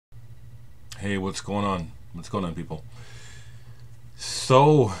Hey, what's going on? What's going on, people?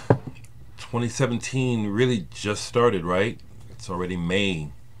 So, 2017 really just started, right? It's already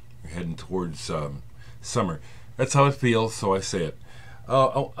May. We're heading towards summer. That's how it feels, so I say it.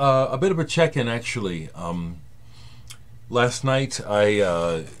 A bit of a check-in, actually. Last night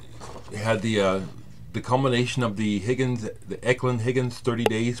I had the culmination of the Eklund Higgins 30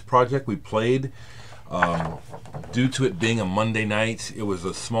 Days project. We played. Due to it being a Monday night, it was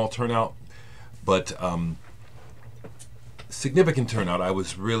a small turnout, but significant turnout. I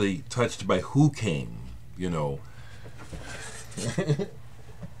was really touched by who came, you know.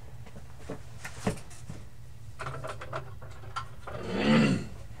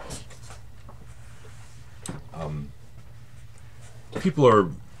 People are,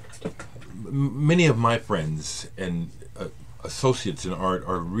 many of my friends and associates in art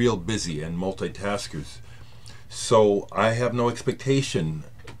are real busy and multitaskers, so I have no expectation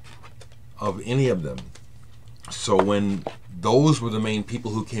of any of them. So when those were the main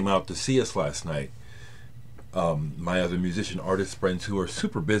people who came out to see us last night, my other musician artist friends who are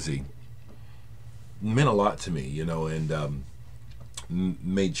super busy, meant a lot to me, you know, and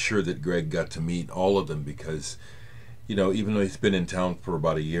made sure that Greg got to meet all of them because, you know, even though he's been in town for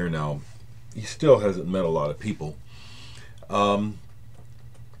about a year now, he still hasn't met a lot of people. I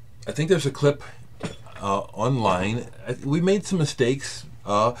think there's a clip online. We made some mistakes.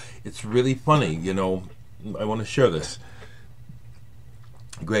 It's really funny, you know. I want to share this.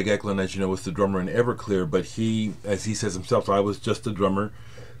 Greg Eklund, as you know, was the drummer in Everclear, but he, as he says himself, I was just a drummer.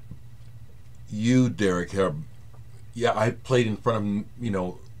 You, Dereck, yeah, I played in front of, you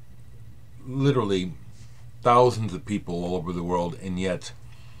know, literally thousands of people all over the world, and yet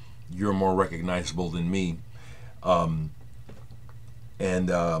you're more recognizable than me.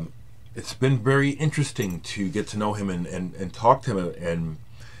 It's been very interesting to get to know him and talk to him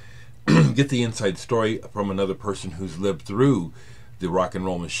and get the inside story from another person who's lived through the rock and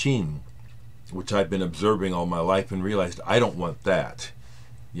roll machine, which I've been observing all my life and realized I don't want that.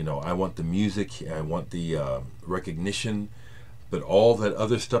 You know, I want the music, I want the recognition, but all that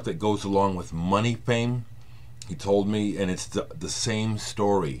other stuff that goes along with money, fame, he told me, and it's the same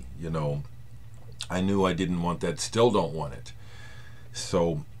story, you know. I knew I didn't want that, still don't want it.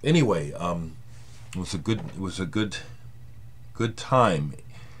 So anyway, it was a good time,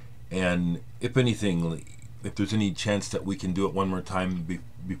 and if anything, if there's any chance that we can do it one more time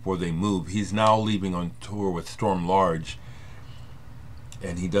before they move. He's now leaving on tour with Storm Large,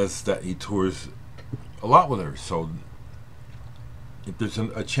 and he does that. He tours a lot with her. So if there's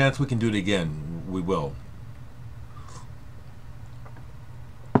a chance we can do it again, we will.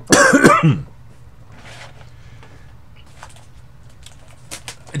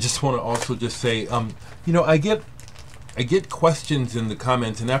 I just want to also just say, you know, I get questions in the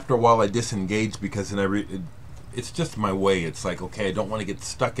comments, and after a while I disengage because then it's just my way. It's like, okay, I don't want to get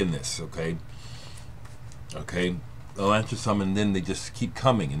stuck in this. Okay, I'll answer some, and then they just keep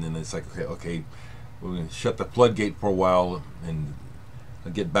coming, and then it's like, okay, we're gonna shut the floodgate for a while, and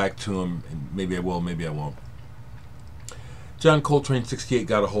I'll get back to them, and maybe I will, maybe I won't. John Coltrane 68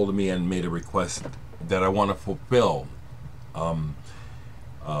 got a hold of me and made a request that I want to fulfill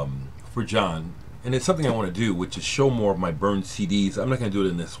for John, and it's something I want to do, which is show more of my burned CDs. I'm not going to do it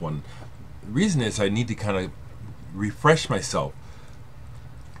in this one. The reason is I need to kind of refresh myself.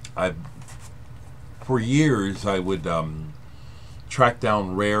 For years I would track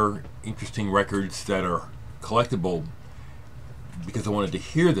down rare, interesting records that are collectible because I wanted to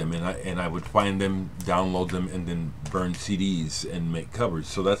hear them, and I would find them, download them, and then burn CDs and make covers.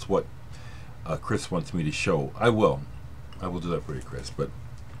 So that's what Chris wants me to show. I will do that for you, Chris. But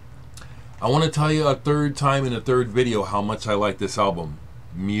I want to tell you a third time in a third video how much I like this album,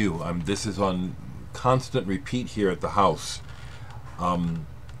 Mew. This is on constant repeat here at the house. I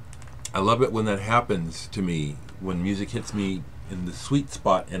love it when that happens to me, when music hits me in the sweet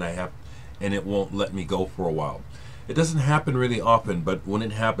spot and it won't let me go for a while. It doesn't happen really often, but when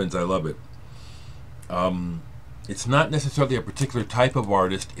it happens, I love it. It's not necessarily a particular type of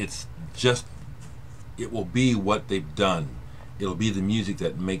artist. It's just, it will be what they've done. It'll be the music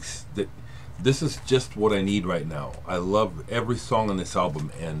that makes that. This is just what I need right now. I love every song on this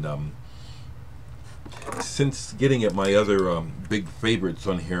album, and since getting it, my other big favorites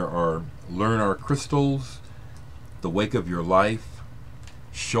on here are Learn Our Crystals, The Wake of Your Life,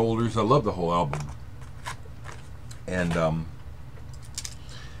 Shoulders. I love the whole album. And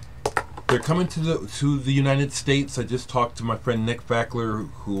they're coming to the United States. I just talked to my friend Nick Fackler,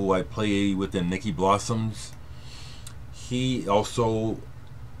 who I play with in Nikki Blossoms. He also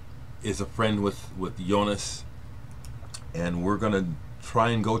is a friend with Jonas, and we're gonna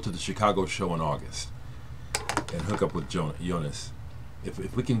try and go to the Chicago show in August and hook up with Jonas.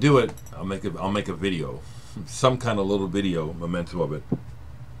 If we can do it, I'll make a video, some kind of little video memento of it.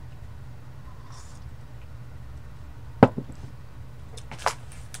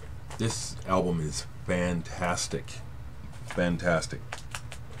 This album is fantastic, fantastic.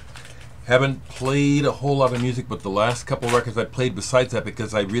 Haven't played a whole lot of music, but the last couple records I played besides that,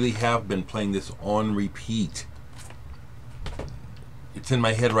 because I really have been playing this on repeat. It's in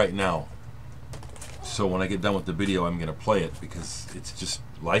my head right now. So when I get done with the video, I'm going to play it because it's just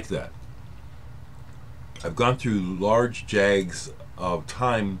like that. I've gone through large jags of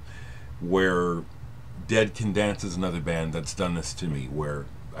time where Dead Can Dance is another band that's done this to me, where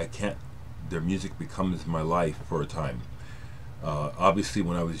I can't, their music becomes my life for a time. Obviously,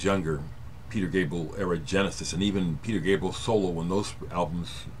 when I was younger, Peter Gabriel era Genesis, and even Peter Gabriel solo, when those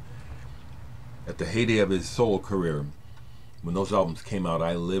albums, at the heyday of his solo career, when those albums came out,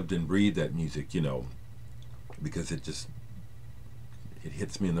 I lived and breathed that music, you know, because it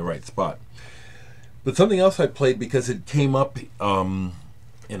hits me in the right spot. But something else I played because it came up in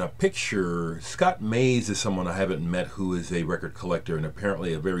a picture. Scott Mays is someone I haven't met who is a record collector, and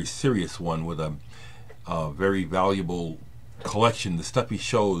apparently a very serious one with a very valuable collection. The stuff he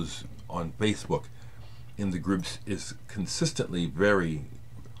shows on Facebook in the groups is consistently very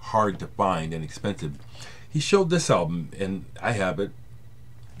hard to find and expensive. He showed this album, and I have it,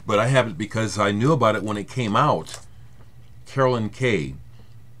 but I have it because I knew about it when it came out. Carolyn Kay,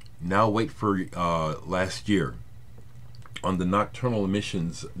 Now Wait for last year, on the Nocturnal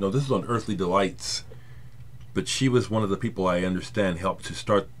Emissions. No, this is on Earthly Delights, but she was one of the people I understand helped to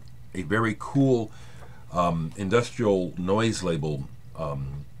start a very cool industrial noise label,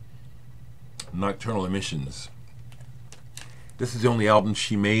 Nocturnal Emissions. This is the only album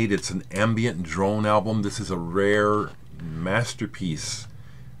she made. It's an ambient drone album. This is a rare masterpiece.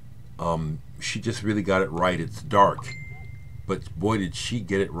 She just really got it right. It's dark, but boy did she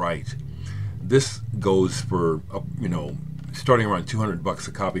get it right. This goes for, you know, starting around $200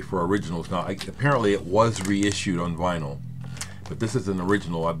 a copy for originals. Now, apparently it was reissued on vinyl, but this is an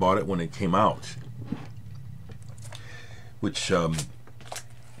original. I bought it when it came out, which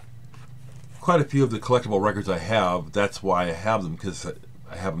quite a few of the collectible records I have, that's why I have them, because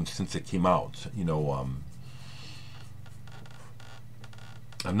I have them since it came out. You know,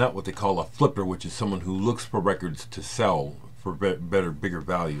 I'm not what they call a flipper, which is someone who looks for records to sell for better, bigger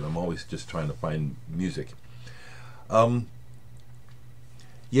value. I'm always just trying to find music.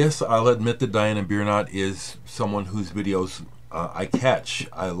 Yes, I'll admit that Diana Biernat is someone whose videos I catch.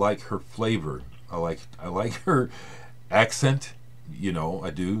 I like her flavor. I like her accent. You know,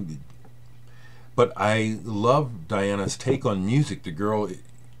 I do. But I love Diana's take on music. The girl, I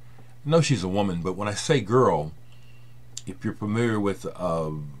know she's a woman, but when I say girl, if you're familiar with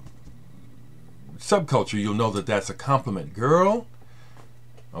subculture, you'll know that that's a compliment. Girl,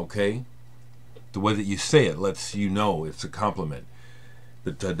 okay? The way that you say it lets you know it's a compliment.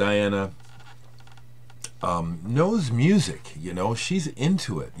 But Diana knows music, you know? She's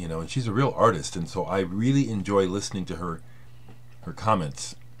into it, you know, and she's a real artist, and so I really enjoy listening to her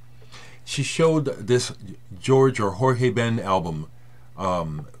comments. She showed this George or Jorge Ben album,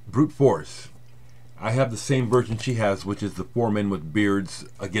 Brute Force. I have the same version she has, which is the Four Men with Beards.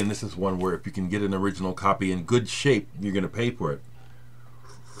 Again, this is one where if you can get an original copy in good shape, you're going to pay for it.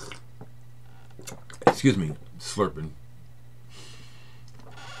 Excuse me, slurping.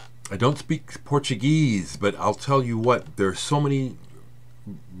 I don't speak Portuguese, but I'll tell you what, there's so many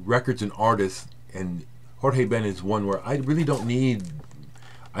records and artists, and Jorge Ben is one where I really don't need...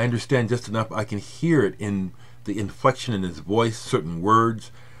 I understand just enough. I can hear it in the inflection in his voice, certain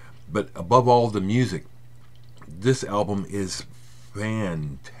words, but above all, the music. This album is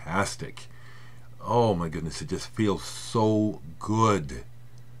fantastic. Oh my goodness, it just feels so good.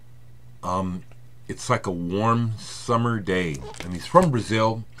 It's like a warm summer day. And he's from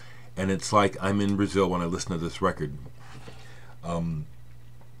Brazil, and it's like I'm in Brazil when I listen to this record.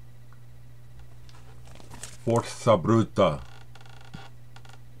 Força Bruta.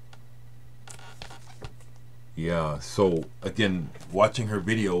 Yeah, so again, watching her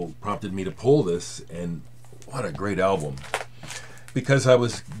video prompted me to pull this, and what a great album. Because I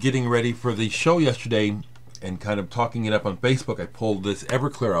was getting ready for the show yesterday and kind of talking it up on Facebook, I pulled this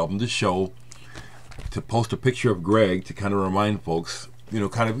Everclear album to show, to post a picture of Greg to kind of remind folks, you know,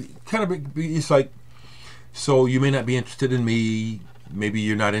 kind of it's like, so you may not be interested in me, maybe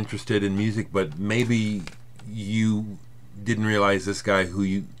you're not interested in music, but maybe you didn't realize this guy who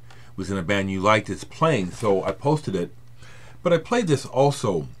you was in a band you liked is playing. So I posted it, but I played this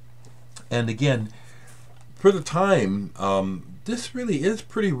also, and again, for the time, this really is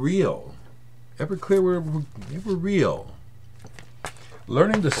pretty real. Everclear, we're real.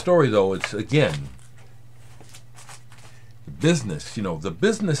 Learning the story, though, it's, again, business. You know, the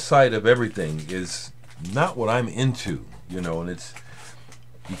business side of everything is not what I'm into, you know, and it's,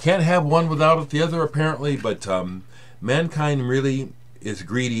 you can't have one without the other, apparently, but mankind really is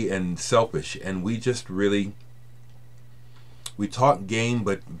greedy and selfish, and we just really, we talk game,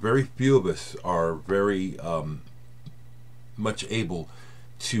 but very few of us are very much able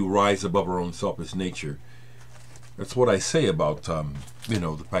to rise above our own selfish nature. That's what I say about, you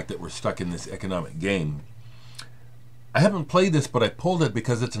know, the fact that we're stuck in this economic game. I haven't played this, but I pulled it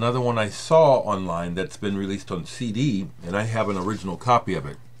because it's another one I saw online that's been released on CD, and I have an original copy of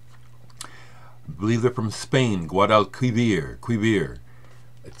it. I believe they're from Spain, Guadalquivir.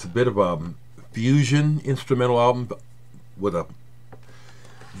 It's a bit of a fusion instrumental album with a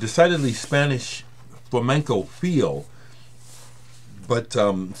decidedly Spanish flamenco feel, but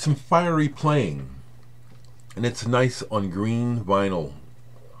some fiery playing. And it's nice on green vinyl,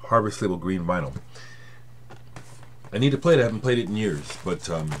 Harvest label green vinyl. I need to play it. I haven't played it in years, but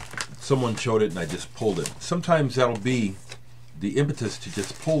someone showed it and I just pulled it. Sometimes that'll be the impetus to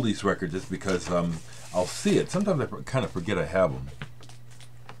just pull these records, just because I'll see it. Sometimes I kind of forget I have them.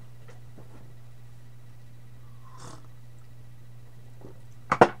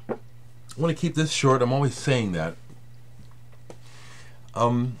 I want to keep this short. I'm always saying that.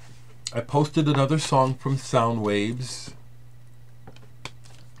 I posted another song from Sound Waves.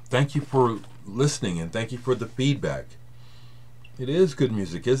 Thank you for listening, and thank you for the feedback. It is good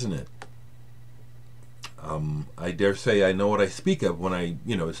music, isn't it? I dare say I know what I speak of when I,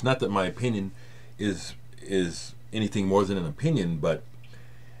 you know, it's not that my opinion is anything more than an opinion, but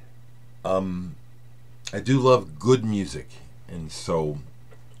I do love good music, and so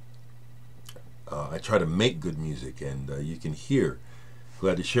I try to make good music, and you can hear.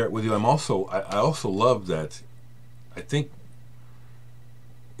 Glad to share it with you. I also love that. I think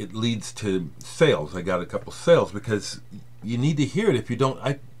it leads to sales. I got a couple sales because you need to hear it. If you don't,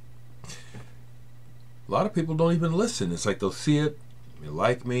 a lot of people don't even listen. It's like they'll see it, they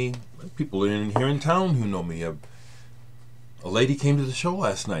like me. People in here in town who know me. A lady came to the show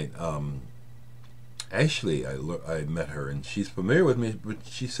last night. Ashley, I met her, and she's familiar with me, but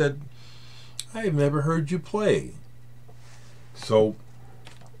she said, "I've never heard you play." So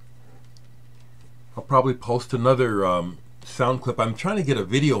I'll probably post another sound clip. I'm trying to get a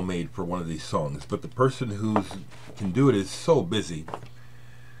video made for one of these songs, but the person who can do it is so busy.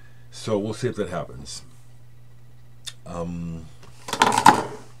 So we'll see if that happens.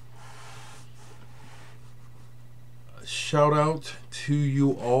 Shout out to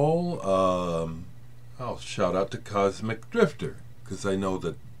you all. I'll shout out to Cosmic Drifter, because I know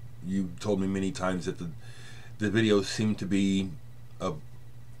that you told me many times that the videos seem to be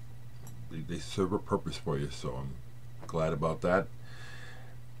they serve a purpose for you, so I'm glad about that.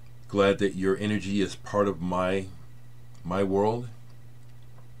 Glad that your energy is part of my world.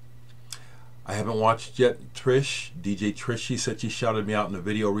 I haven't watched yet Trish, DJ Trish. She said she shouted me out in a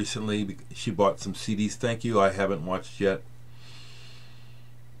video recently. She bought some CDs. Thank you. I haven't watched yet.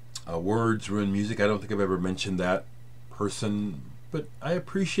 Words Ruin Music. I don't think I've ever mentioned that person, but I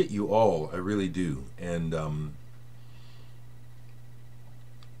appreciate you all. I really do. And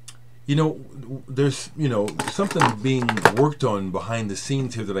you know, there's, you know, something being worked on behind the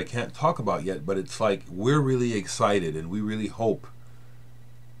scenes here that I can't talk about yet, but it's like we're really excited and we really hope.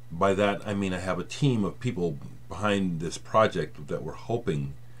 By that I mean I have a team of people behind this project that we're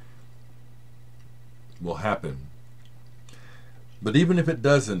hoping will happen. But even if it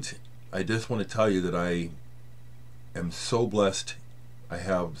doesn't, I just want to tell you that I am so blessed. I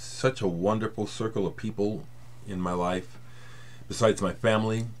have such a wonderful circle of people in my life, besides my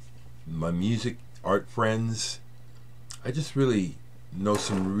family, my music, art friends. I just really know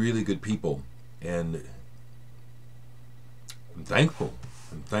some really good people, and I'm thankful.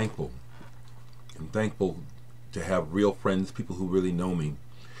 I'm thankful. I'm thankful to have real friends, people who really know me,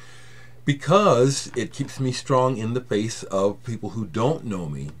 because it keeps me strong in the face of people who don't know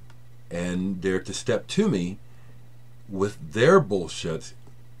me and dare to step to me with their bullshit,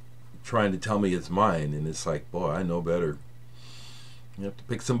 trying to tell me it's mine. And it's like, boy, I know better. You have to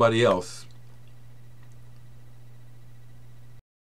pick somebody else.